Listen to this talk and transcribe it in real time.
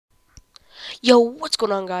Yo, what's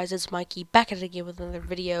going on, guys? It's Mikey back at it again with another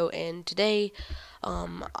video, and today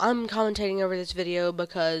I'm commentating over this video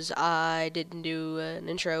because I didn't do an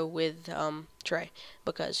intro with Trey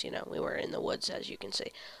because we were in the woods, as you can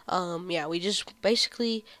see. Yeah, we just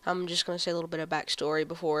basically I'm just gonna say a little bit of backstory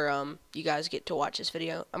before you guys get to watch this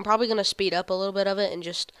video. I'm probably gonna speed up a little bit of it and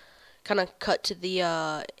just kind of cut to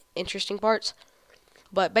the interesting parts.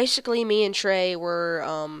 But basically, me and Trey were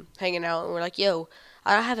hanging out, and we're like, "Yo,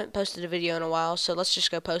 I haven't posted a video in a while, so let's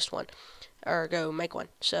just go post one, or go make one."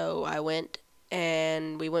 So I went,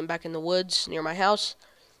 and we went back in the woods near my house,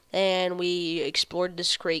 and we explored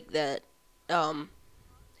this creek that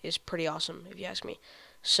is pretty awesome, if you ask me.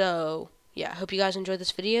 So yeah, I hope you guys enjoyed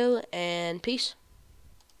this video, and peace.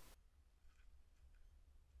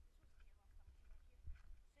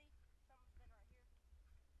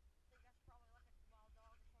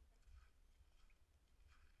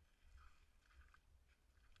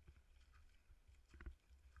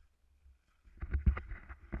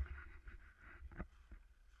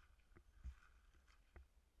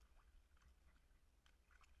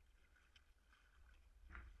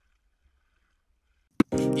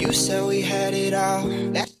 You said we had it all,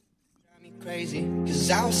 that drive me crazy. Cause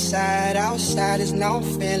outside is no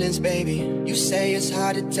feelings, baby. You say it's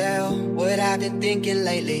hard to tell what I've been thinking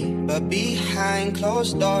lately, but behind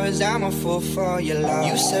closed doors, I'm a fool for your love.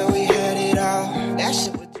 You said we had it all, that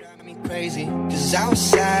shit would drive me crazy. Cause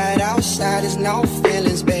outside is no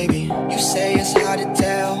feelings, baby. You say it's hard to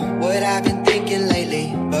tell what I've been thinking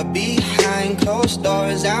lately, but behind closed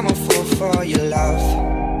doors, I'm a fool for your love.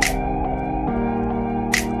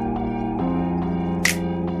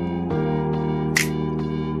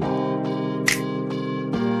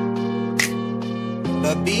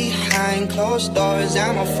 But behind closed doors,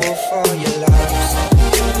 I'm a fool for your love.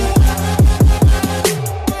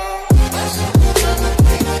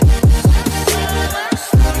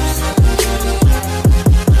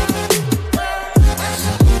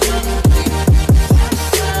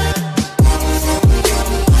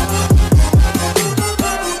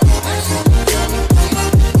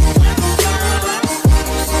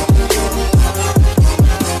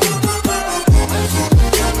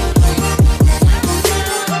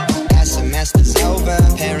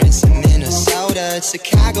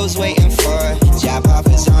 Chicago's waiting for job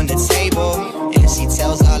offers on the table, and she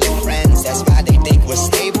tells all her friends that's why they think we're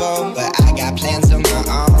stable. But I got plans of my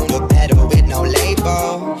own, but better with no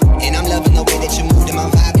label. And I'm loving the way that you move to my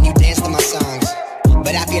vibe and you dance to my songs.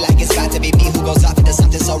 But I feel like it's about to be me who goes off into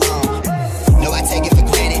something so wrong. No, I take it for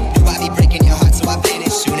granted. Do I be breaking your heart, so I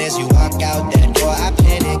panic. Soon as you walk out that door, I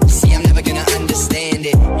panic. See, I'm never gonna understand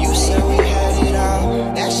it. You said we had it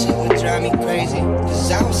all, that shit would drive me crazy.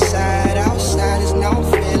 Cause outside is no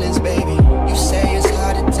feelings, baby. You say it's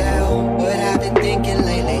hard to tell what I've been thinking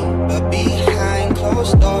lately, but behind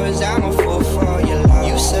closed doors, I'm a fool for your love.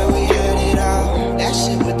 You said we had it all, that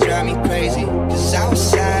shit would drive me crazy. Cause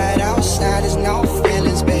outside is no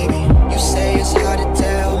feelings, baby. You say it's hard to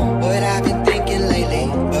tell what I've been thinking lately,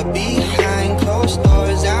 but behind closed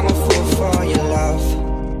doors, I'm a fool for your love.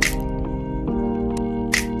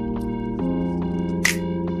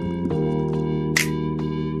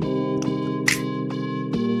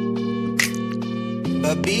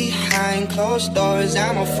 But behind closed doors,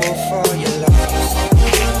 I'm a fool for your love.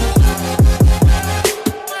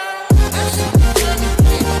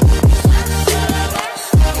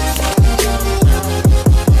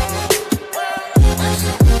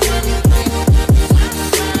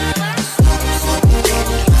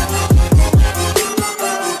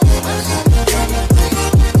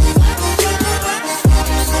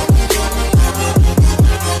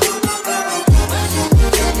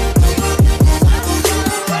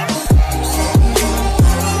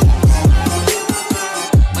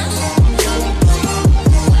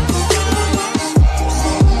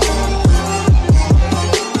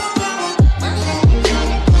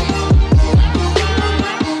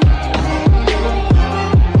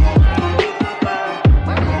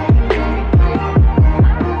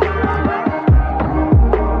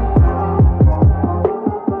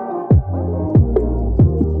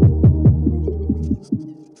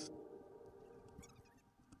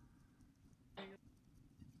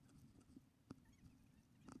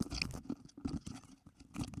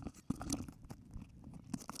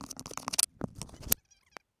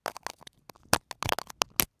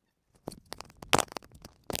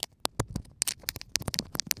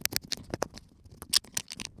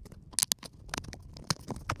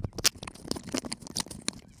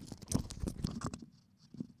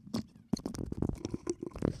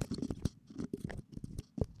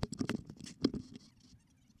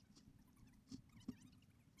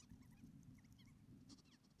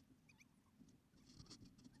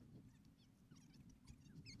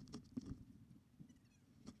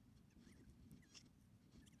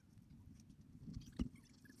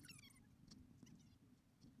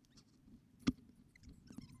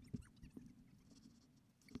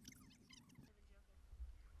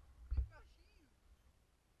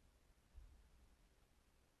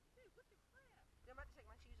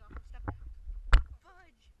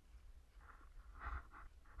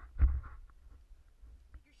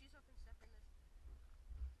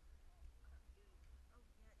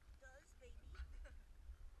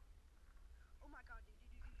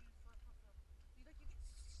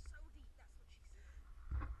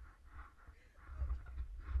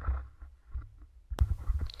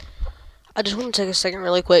 I just want to take a second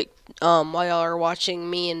really quick while y'all are watching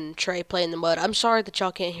me and Trey play in the mud. I'm sorry that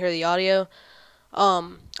y'all can't hear the audio.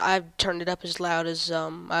 I've turned it up as loud as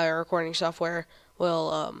my recording software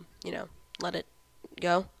will, let it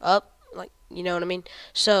go up, like, you know what I mean?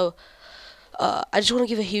 So, I just want to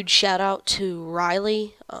give a huge shout out to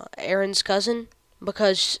Riley, Aaron's cousin,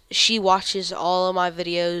 because she watches all of my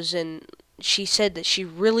videos and she said that she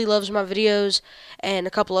really loves my videos, and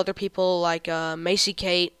a couple other people like Macy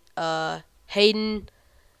Kate, Hayden,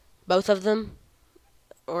 both of them,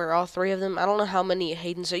 or all three of them. I don't know how many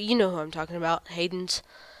Haydens are. You know who I'm talking about, Haydens.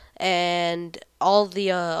 And all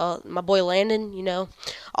the my boy Landon,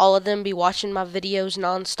 all of them be watching my videos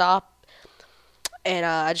nonstop, and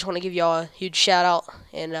I just want to give y'all a huge shout out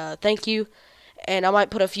and thank you. And I might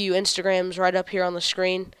put a few Instagrams right up here on the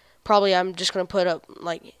screen. Probably I'm just gonna put up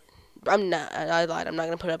like I'm not. I lied. I'm not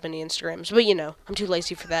gonna put up any Instagrams, but I'm too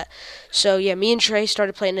lazy for that. So yeah, me and Trey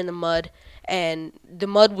started playing in the mud, and the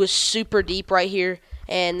mud was super deep right here.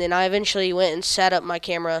 And then I eventually went and set up my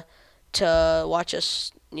camera to watch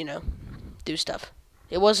us, do stuff.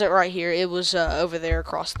 It wasn't right here. It was over there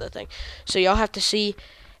across the thing. So y'all have to see,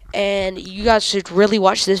 and you guys should really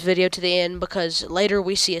watch this video to the end because later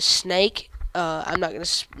we see a snake. I'm not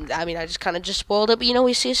gonna. I mean, I just kind of just spoiled it, but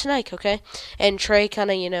we see a snake, okay? And Trey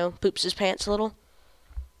kind of, poops his pants a little.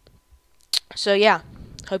 So yeah,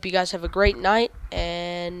 hope you guys have a great night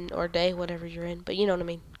and or day, whatever you're in. But you know what I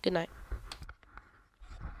mean. Good night.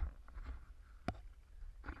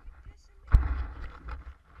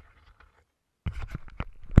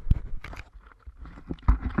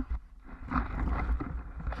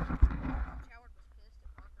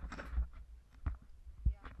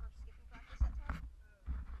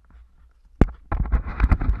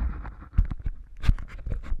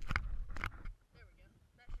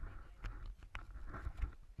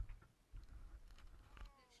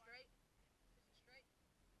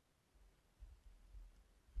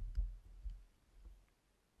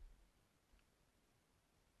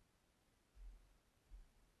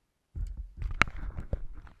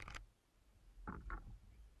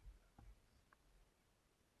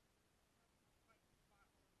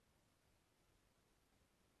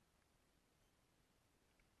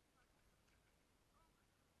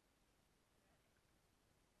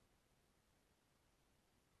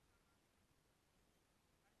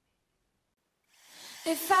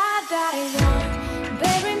 If I die young,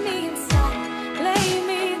 bury me inside, lay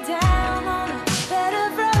me down on a bed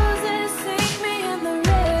of roses, sink me in the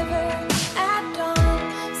river at dawn,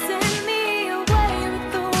 send me away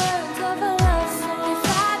with the words of a love song. If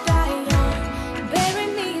I die young, bury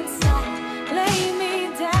me inside, lay me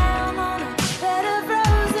down on a bed of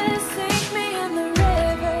roses, sink me in the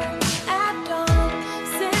river at dawn,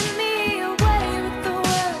 send me away with the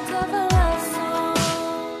words of a love song.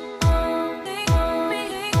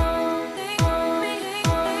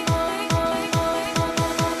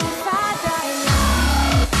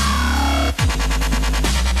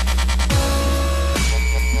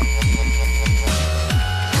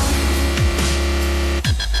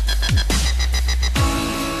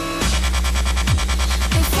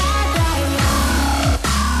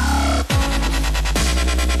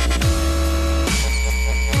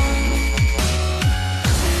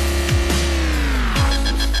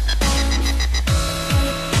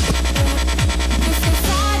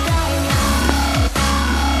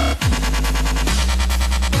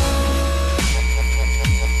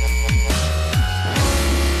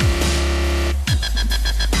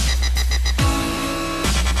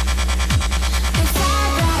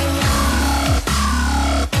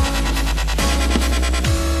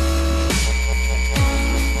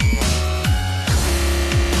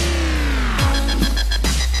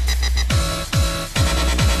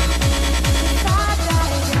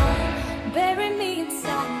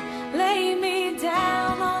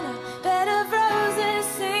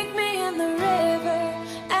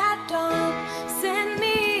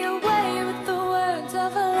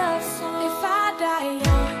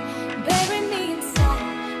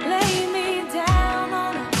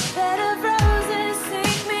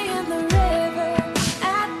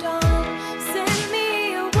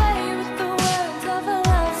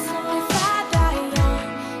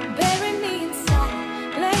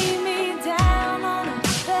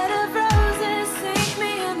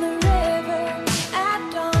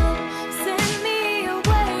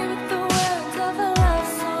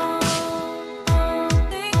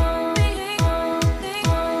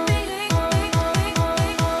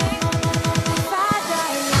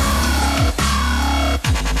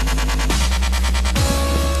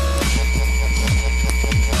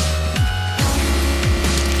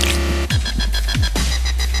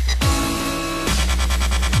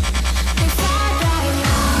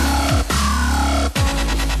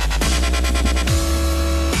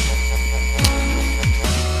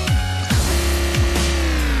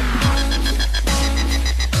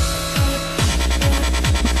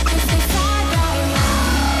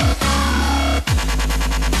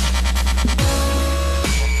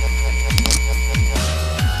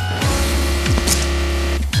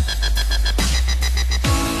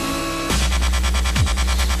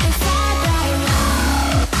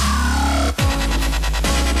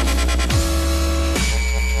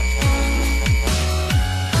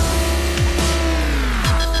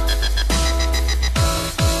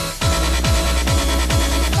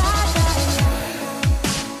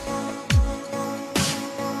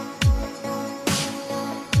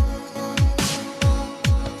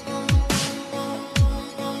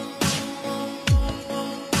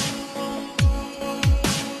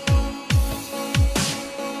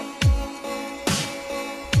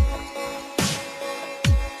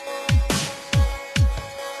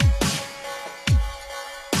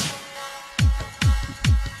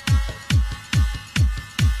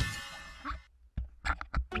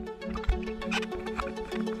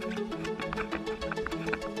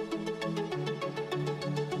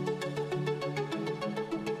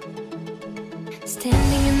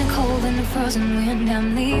 Standing in the cold and the frozen wind,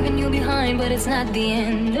 I'm leaving you behind, but it's not the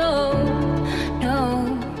end. No, no,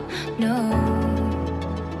 no.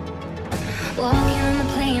 Walking on the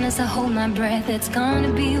plane as I hold my breath, it's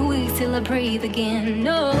gonna be a week till I breathe again.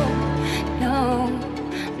 No, no,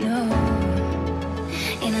 no.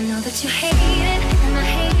 And I know that you hate it, and I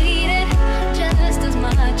hate it just as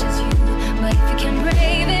much as you. But if you can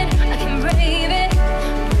brave it, I can brave it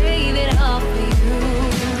all for you.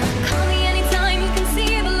 Call me anytime, you can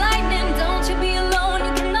see the lightning. Don't you be alone,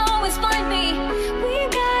 you can always find me.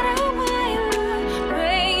 We've got a wild love,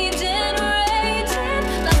 raging, raging.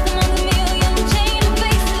 Lost among a million chain of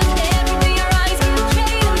faces, staring through your eyes,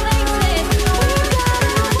 trading places. We've got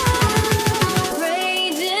a wild love,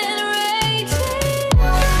 raging, raging.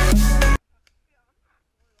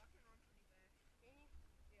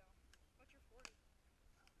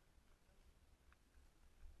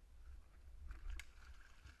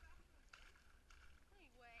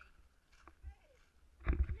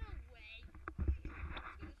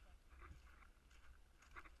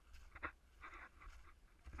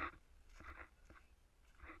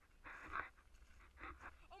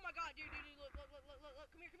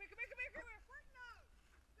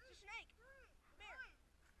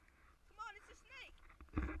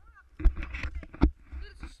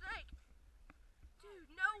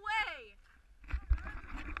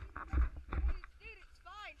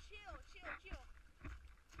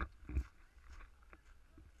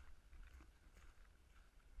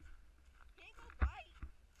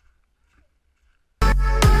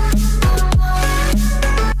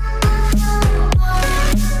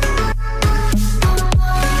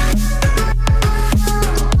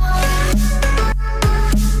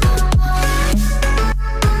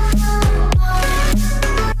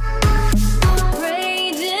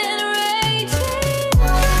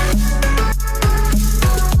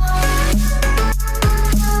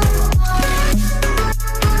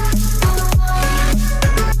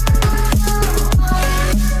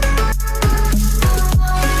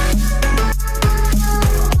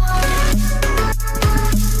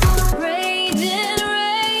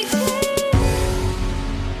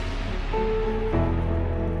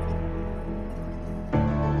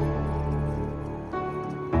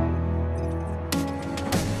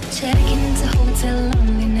 Checking into hotel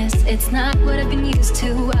loneliness, it's not what I've been used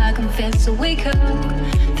to, I confess. So wake up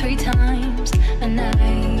 3 times a night,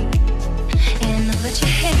 and I know that you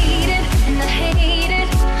hate it, and I hate it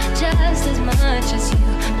just as much as you.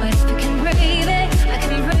 But if you can brave it, I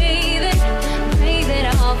can brave it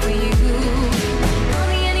all for you. Call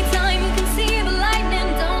me anytime, you can see the lightning.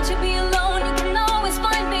 Don't you be alone, you can always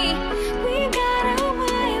find me. We've got a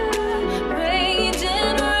wild love,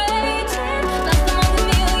 raging, raging. Lost among a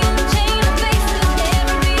million chain of faces,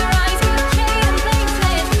 staring through your eyes, trading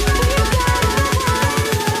places. We've got a wild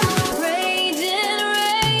love, raging,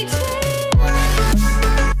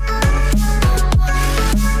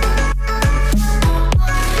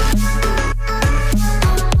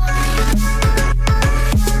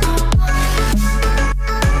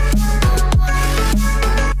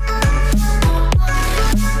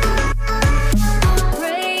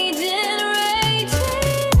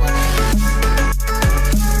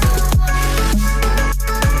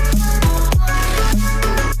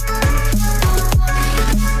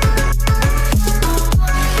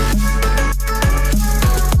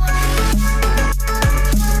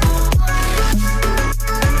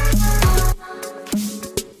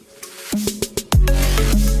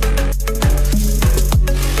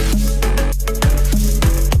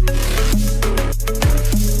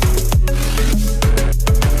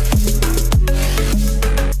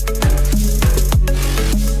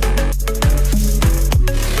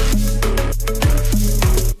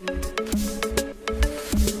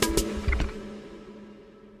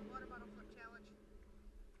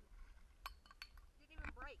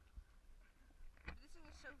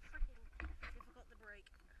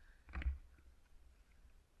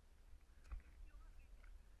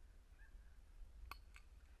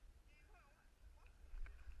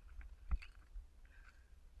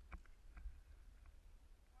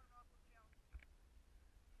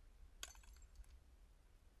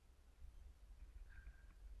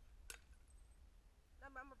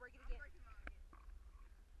 I'm gonna break it again.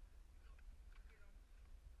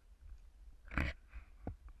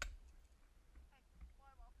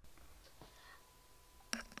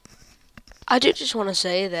 I do just want to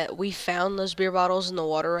say that we found those beer bottles in the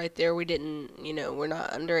water right there. We didn't, we're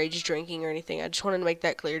not underage drinking or anything. I just wanted to make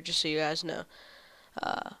that clear just so you guys know.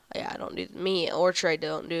 Yeah, I don't do, me or Trey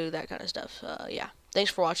don't do that kind of stuff. Yeah,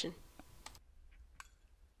 thanks for watching.